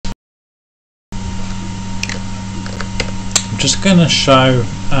just going to show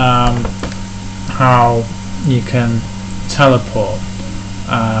how you can teleport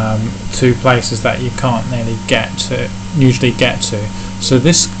to places that you can't usually get to. So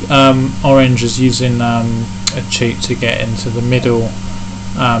this orange is using a cheat to get into the middle,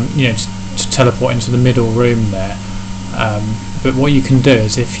 to teleport into the middle room there. But what you can do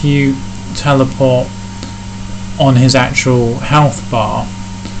is, if you teleport on his actual health bar,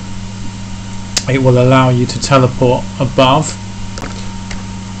 it will allow you to teleport above.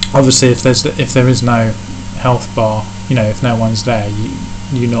 Obviously, if there is no health bar, if no one's there,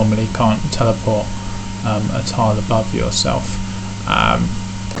 you normally can't teleport a tile above yourself.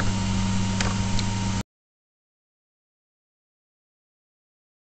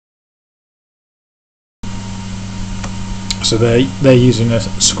 So they're using a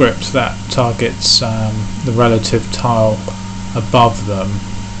script that targets the relative tile above them,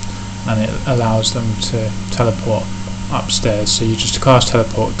 and it allows them to teleport upstairs. So you just cast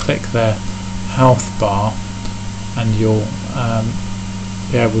teleport, click their health bar, and you'll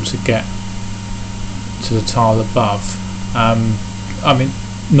be able to get to the tile above. I mean,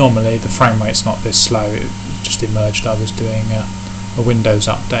 normally the frame rate's not this slow. It just emerged I was doing a Windows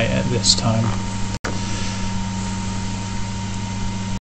update at this time.